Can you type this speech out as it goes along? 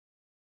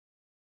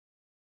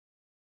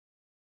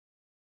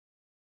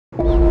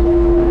All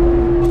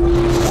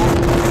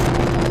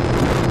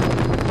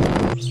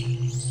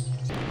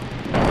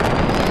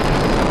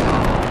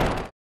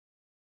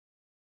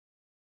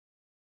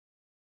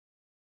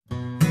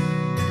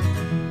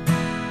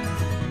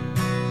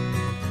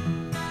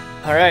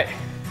right,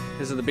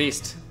 this is the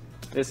beast.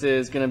 This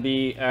is gonna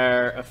be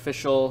our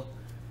official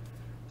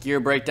gear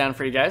breakdown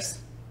for you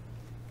guys.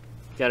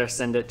 Gotta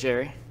send it,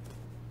 Jerry.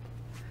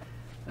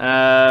 We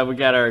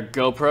got our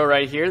GoPro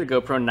right here, the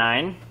GoPro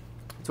 9.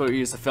 That's what we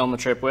used to film the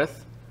trip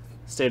with.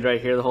 Stayed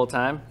right here the whole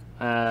time.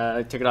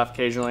 I took it off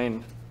occasionally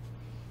and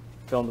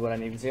filmed what I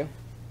needed to.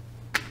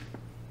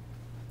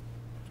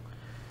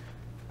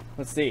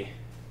 Let's see.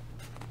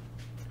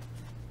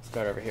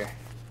 Start over here.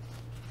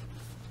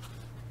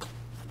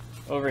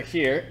 Over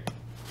here,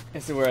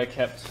 this is where I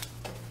kept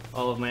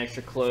all of my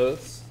extra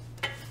clothes.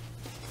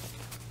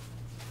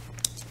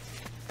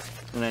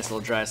 A nice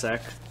little dry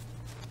sack.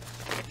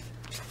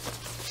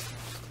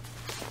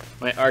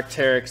 My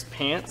Arc'teryx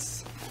pants.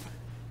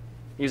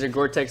 These are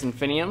Gore-Tex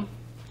Infinium.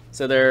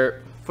 So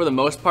they're, for the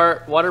most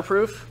part,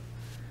 waterproof.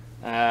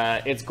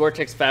 It's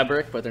Gore-Tex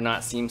fabric, but they're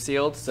not seam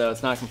sealed, so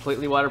it's not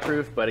completely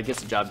waterproof, but it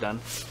gets the job done.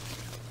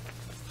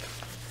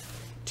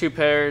 2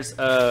 pairs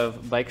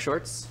of bike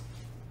shorts.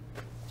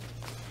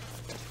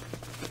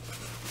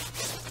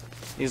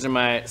 These are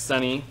my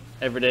sunny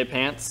everyday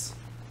pants,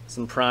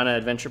 some Prana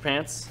adventure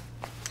pants.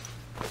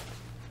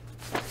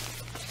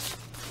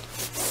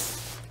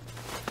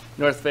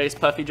 North Face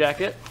puffy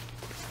jacket.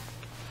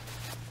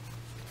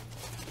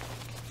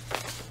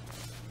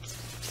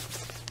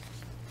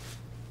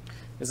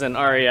 This is an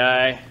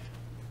REI,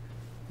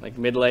 like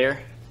mid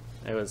layer.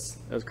 It was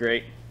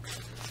great.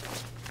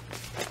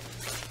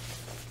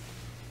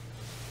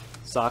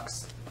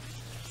 Socks,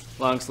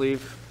 long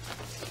sleeve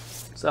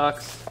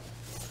socks,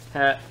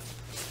 hat,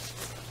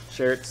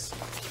 shirts,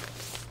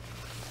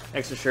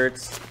 extra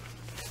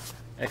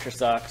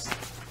socks.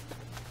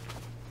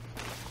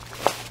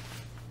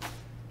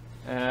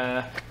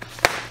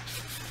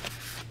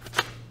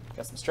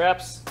 Got some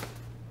straps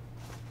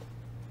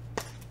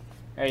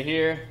right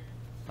here,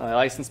 my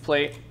license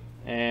plate,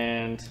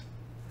 and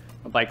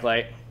a bike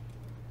light.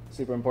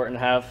 Super important to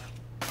have.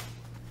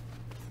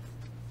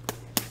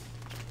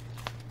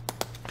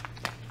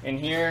 In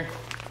here,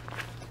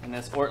 in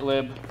this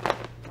Ortlib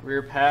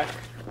rear pack,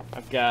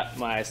 I've got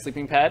my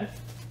sleeping pad.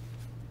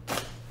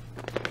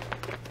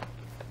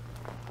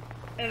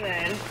 And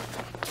then,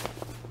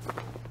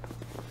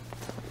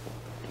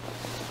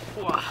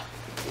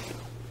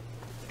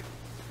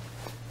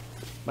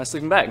 my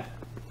sleeping bag.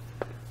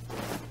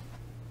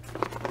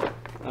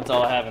 That's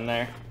all I have in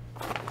there.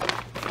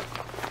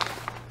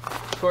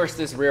 Of course,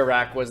 this rear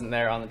rack wasn't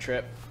there on the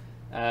trip.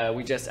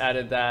 We just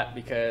added that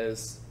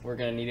because we're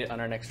gonna need it on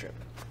our next trip.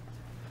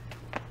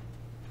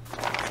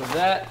 So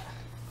that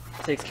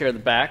takes care of the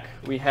back.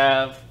 We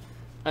have,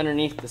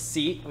 underneath the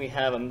seat, we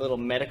have a little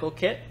medical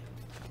kit.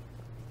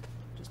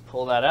 Just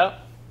pull that out.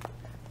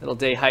 Little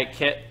day hike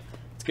kit.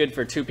 It's good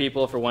for 2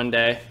 people for 1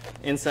 day.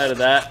 Inside of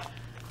that,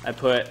 I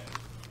put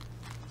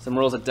some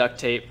rolls of duct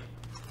tape,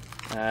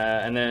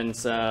 and then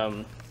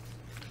some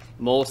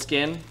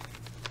moleskin.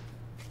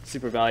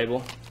 Super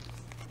valuable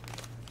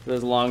for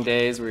those long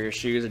days where your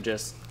shoes are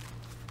just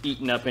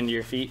eaten up into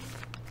your feet.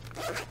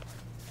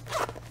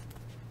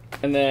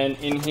 And then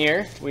in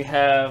here we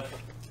have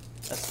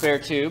a spare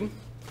tube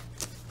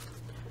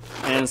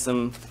and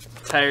some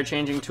tire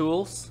changing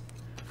tools.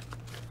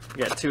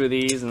 We got 2 of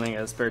these and then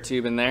got a spare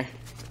tube in there.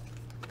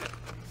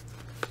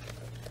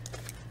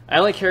 I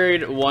only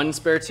carried 1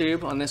 spare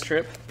tube on this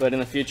trip, but in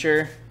the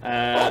future,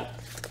 I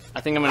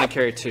think I'm gonna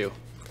carry 2.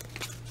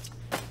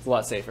 It's a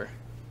lot safer.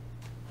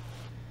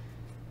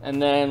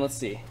 And then, let's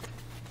see.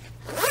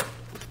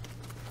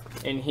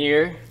 In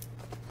here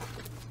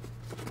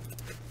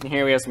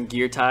we have some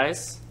gear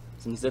ties,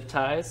 some zip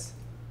ties,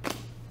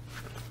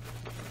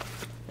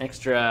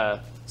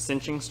 extra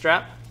cinching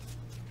strap.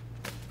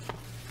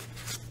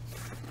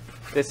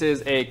 This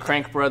is a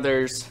Crank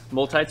Brothers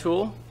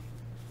multi-tool.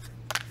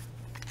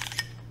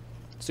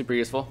 Super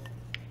useful.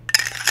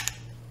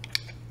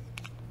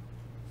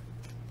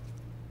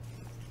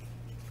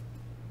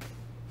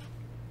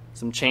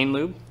 Some chain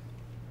lube.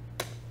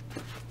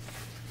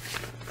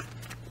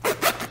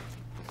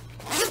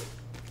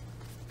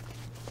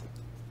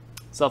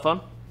 Cell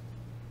phone.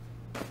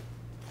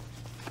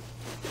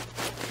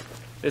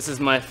 This is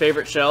my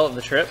favorite shell of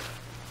the trip.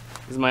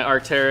 This is my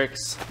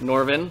Arc'teryx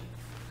Norvin.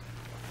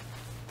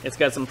 It's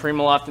got some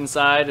Primaloft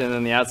inside, and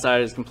then the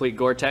outside is complete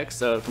Gore-Tex,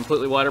 so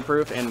completely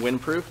waterproof and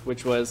windproof,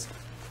 which was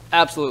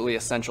absolutely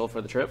essential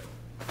for the trip.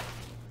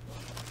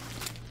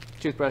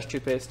 Toothbrush,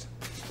 toothpaste,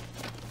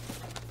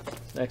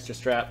 extra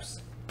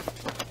straps,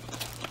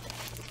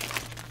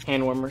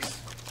 hand warmers,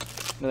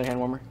 another hand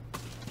warmer,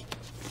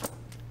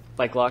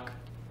 bike lock,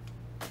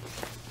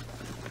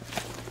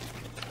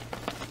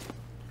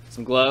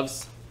 some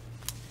gloves,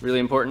 really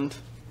important,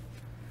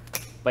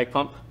 bike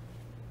pump,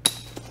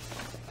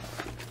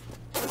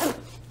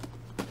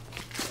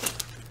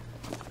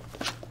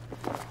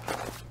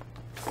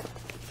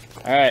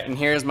 All right, and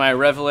here's my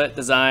Revelet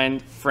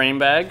designed frame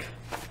bag.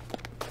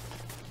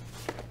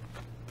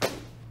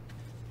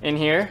 In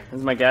here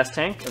is my gas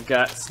tank. I've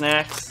got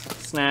snacks,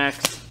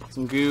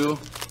 some goo,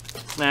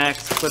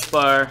 snacks, Cliff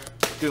Bar,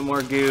 do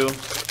more goo,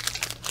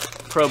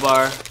 Pro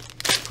Bar.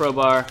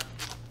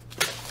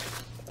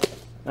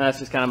 And that's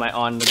just kind of my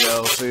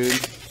on-the-go food.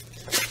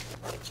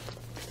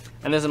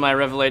 And this is my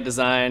Revelet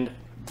designed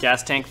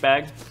gas tank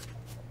bag.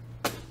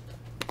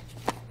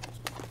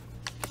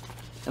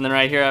 And then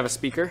right here I have a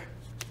speaker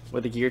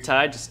with a gear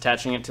tie, just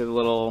attaching it to the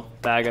little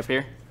bag up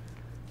here.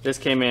 This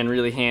came in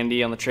really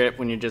handy on the trip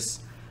when you're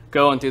just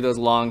going through those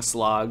long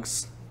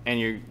slogs and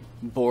you're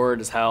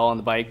bored as hell on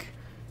the bike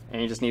and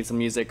you just need some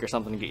music or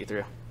something to get you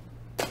through.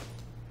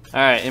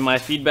 Alright, in my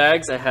feed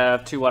bags I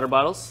have 2 water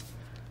bottles,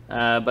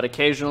 but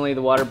occasionally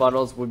the water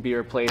bottles would be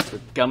replaced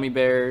with gummy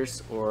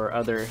bears or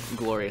other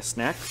glorious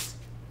snacks.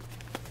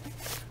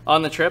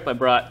 On the trip I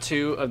brought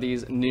 2 of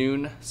these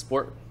Noon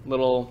Sport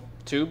little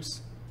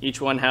tubes. Each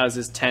one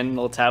houses 10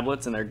 little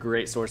tablets and they're a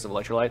great source of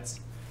electrolytes.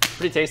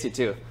 Pretty tasty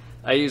too.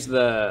 I used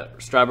the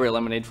strawberry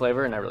lemonade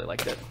flavor and I really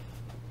liked it.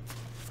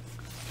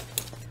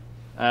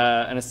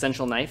 An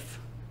essential knife.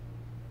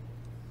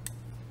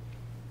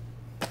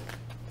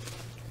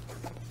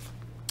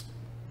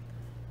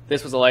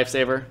 This was a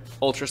lifesaver.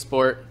 Ultra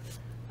Sport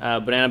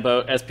Banana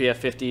Boat SPF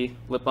 50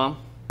 lip balm.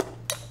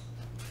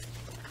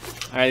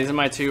 Alright, these are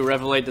my 2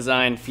 Revelet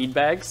designed feed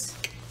bags.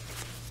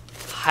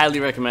 Highly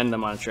recommend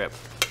them on a trip.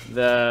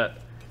 The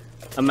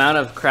amount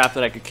of crap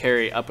that I could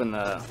carry up in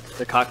the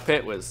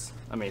cockpit was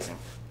amazing.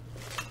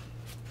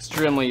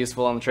 Extremely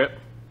useful on the trip.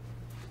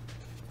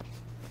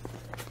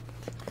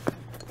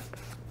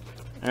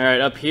 Alright,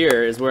 up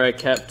here is where I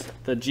kept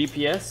the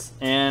GPS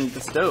and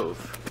the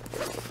stove.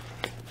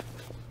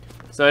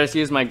 So I just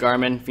used my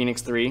Garmin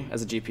Fenix 3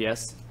 as a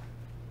GPS.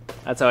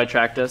 That's how I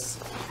tracked us.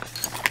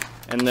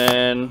 And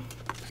then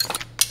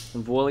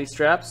some Volley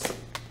straps.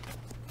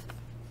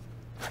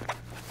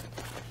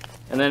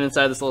 And then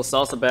inside this little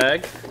salsa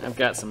bag, I've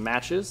got some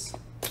matches.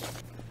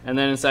 And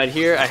then inside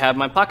here, I have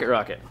my pocket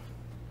rocket.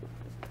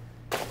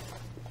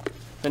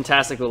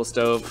 Fantastic little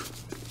stove.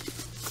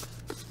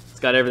 It's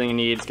got everything you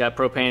need. It's got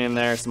propane in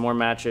there, some more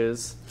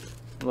matches,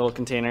 a little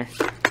container.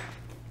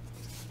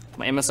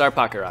 My MSR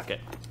pocket rocket.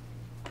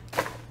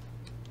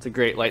 It's a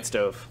great light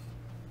stove.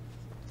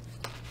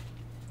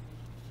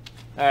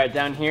 All right,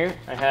 down here,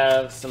 I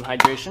have some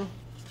hydration.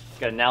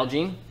 Got an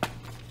Nalgene,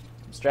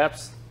 some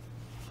straps.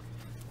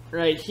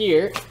 Right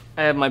here,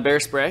 I have my bear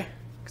spray,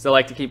 because I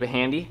like to keep it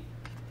handy.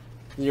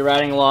 You're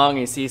riding along and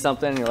you see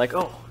something and you're like,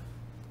 oh,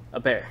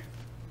 a bear.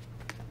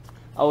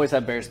 Always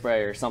have bear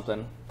spray or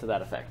something to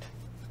that effect.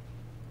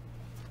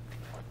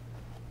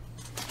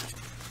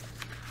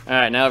 All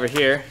right, now over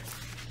here,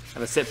 I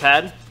have a sit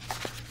pad.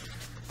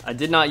 I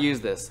did not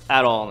use this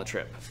at all on the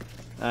trip.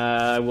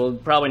 I will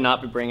probably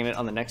not be bringing it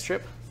on the next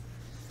trip.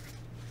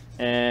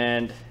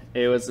 And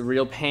it was a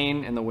real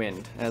pain in the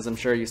wind, as I'm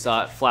sure you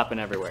saw it flapping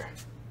everywhere.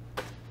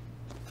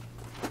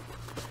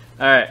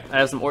 All right, I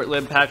have some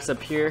Ortlib packs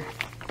up here.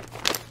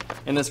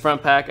 In this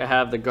front pack, I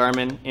have the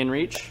Garmin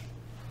InReach,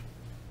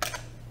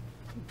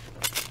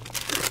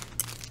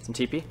 some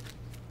TP,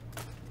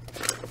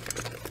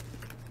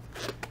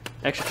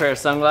 extra pair of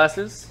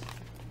sunglasses,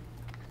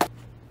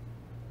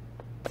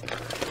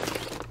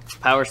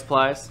 power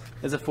supplies.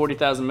 This is a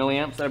 40,000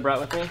 milliamps that I brought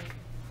with me.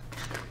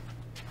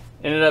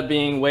 Ended up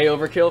being way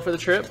overkill for the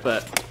trip,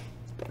 but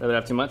I didn't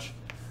have too much.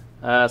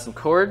 Some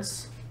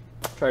cords,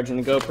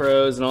 charging the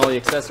GoPros and all the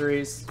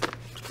accessories.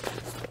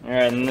 All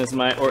right, and this is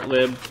my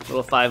Ortlib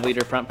little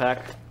 5-liter front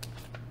pack.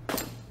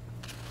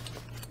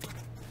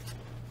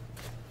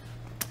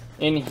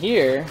 In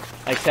here,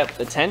 I kept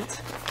the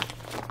tent.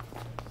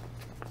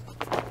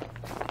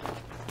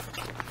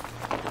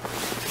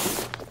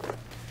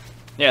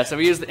 Yeah, so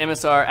we used the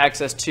MSR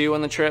Access 2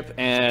 on the trip,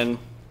 and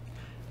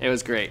it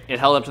was great. It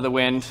held up to the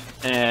wind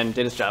and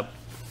did its job.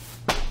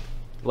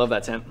 Love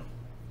that tent.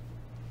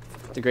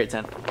 It's a great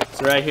tent.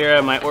 So right here I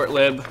have my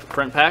Ortlib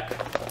front pack.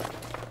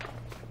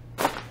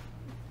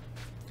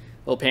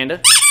 Little Panda.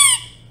 And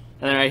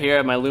then right here I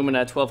have my Lumina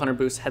 1200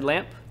 boost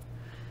headlamp.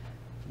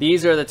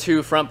 These are the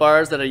 2 front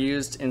bars that I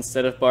used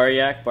instead of bar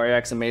yak. Bar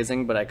yak's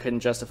amazing, but I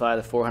couldn't justify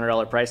the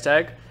 $400 price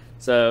tag.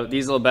 So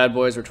these little bad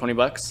boys were 20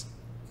 bucks.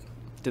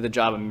 Did the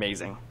job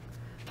amazing.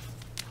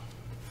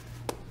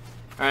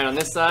 All right, on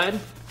this side,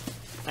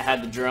 I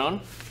had the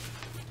drone.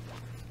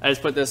 I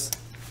just put this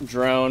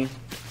drone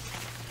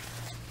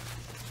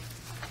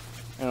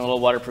in a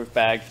little waterproof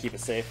bag to keep it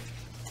safe.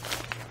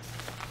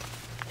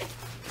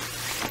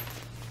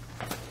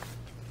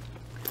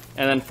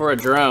 And then for a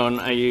drone,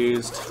 I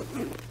used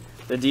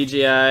the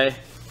DJI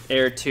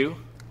Air 2.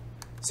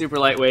 Super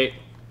lightweight,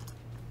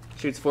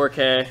 shoots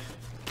 4K,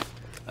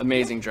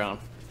 amazing drone.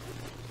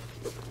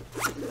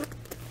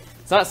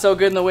 It's not so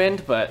good in the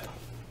wind, but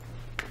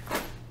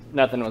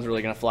nothing was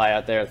really gonna fly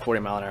out there with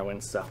 40-mile-an-hour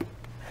winds, so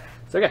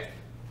it's okay.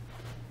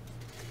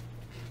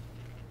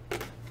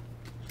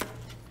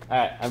 All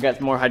right, I've got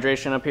more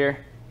hydration up here.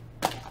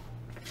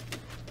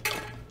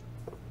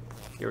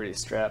 Get rid of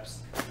these straps.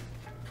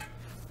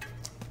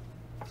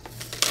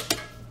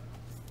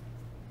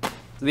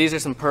 So these are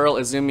some Pearl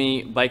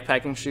Izumi bike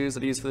packing shoes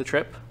that I used for the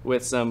trip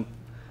with some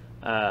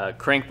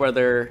crank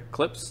weather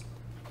clips.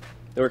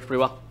 They worked pretty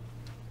well.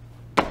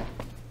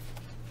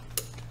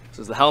 This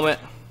is the helmet.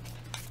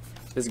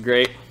 This is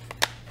great.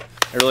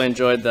 I really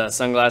enjoyed the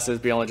sunglasses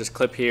being able to just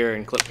clip here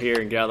and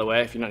get out of the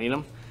way if you don't need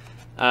them.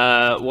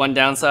 One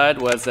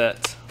downside was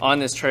that on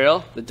this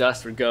trail, the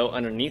dust would go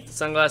underneath the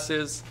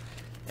sunglasses,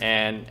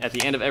 and at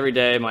the end of every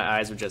day, my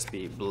eyes would just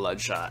be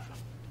bloodshot.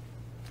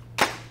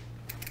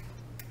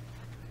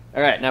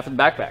 All right, now for the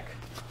backpack.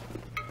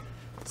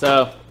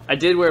 So I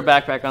did wear a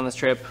backpack on this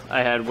trip.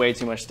 I had way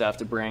too much stuff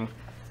to bring.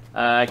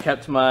 I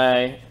kept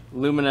my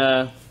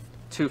Lumina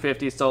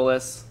 250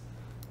 Solus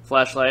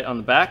flashlight on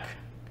the back.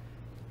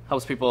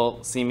 Helps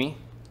people see me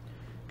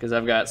because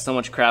I've got so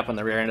much crap on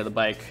the rear end of the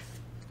bike.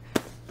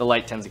 The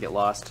light tends to get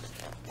lost.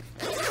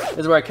 This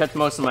is where I kept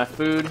most of my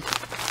food.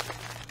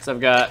 So I've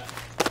got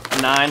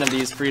 9 of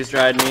these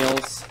freeze-dried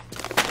meals.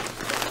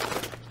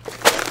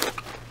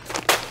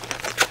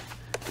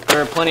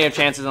 There are plenty of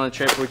chances on the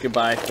trip where we could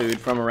buy food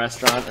from a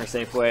restaurant or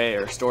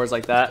Safeway or stores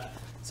like that.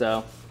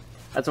 So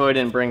that's why we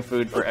didn't bring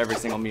food for every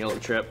single meal of the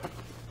trip.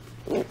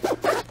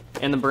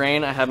 In the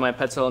brain, I have my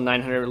Tissot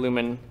 900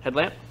 lumen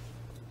headlamp.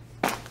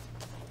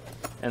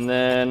 And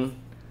then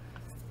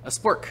a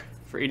spork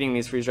for eating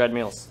these freeze-dried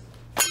meals.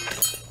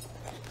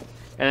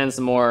 And then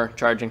some more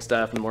charging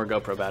stuff and more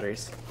GoPro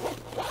batteries.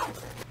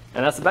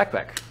 And that's the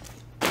backpack.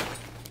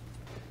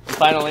 And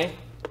finally,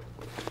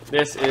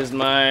 this is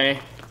my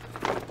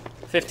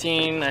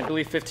 15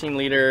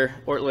 liter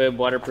Ortlib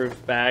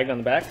waterproof bag on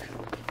the back.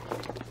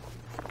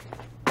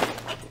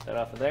 Get that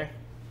off of there.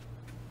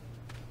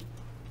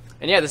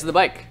 And yeah, this is the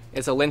bike.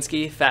 It's a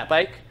Linsky fat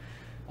bike.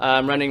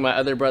 I'm running my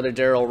other brother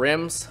Daryl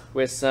rims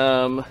with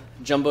some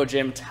Jumbo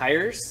Jim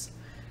tires.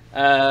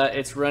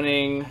 It's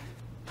running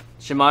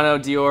Shimano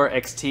Dior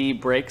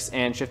XT brakes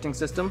and shifting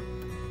system.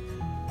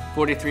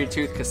 43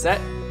 tooth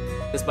cassette.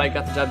 This bike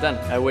got the job done.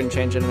 I wouldn't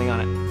change anything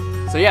on it.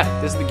 So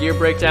yeah, this is the gear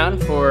breakdown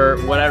for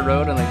what I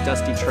rode on the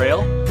dusty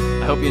trail.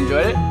 I hope you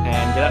enjoyed it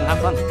and get out and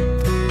have fun.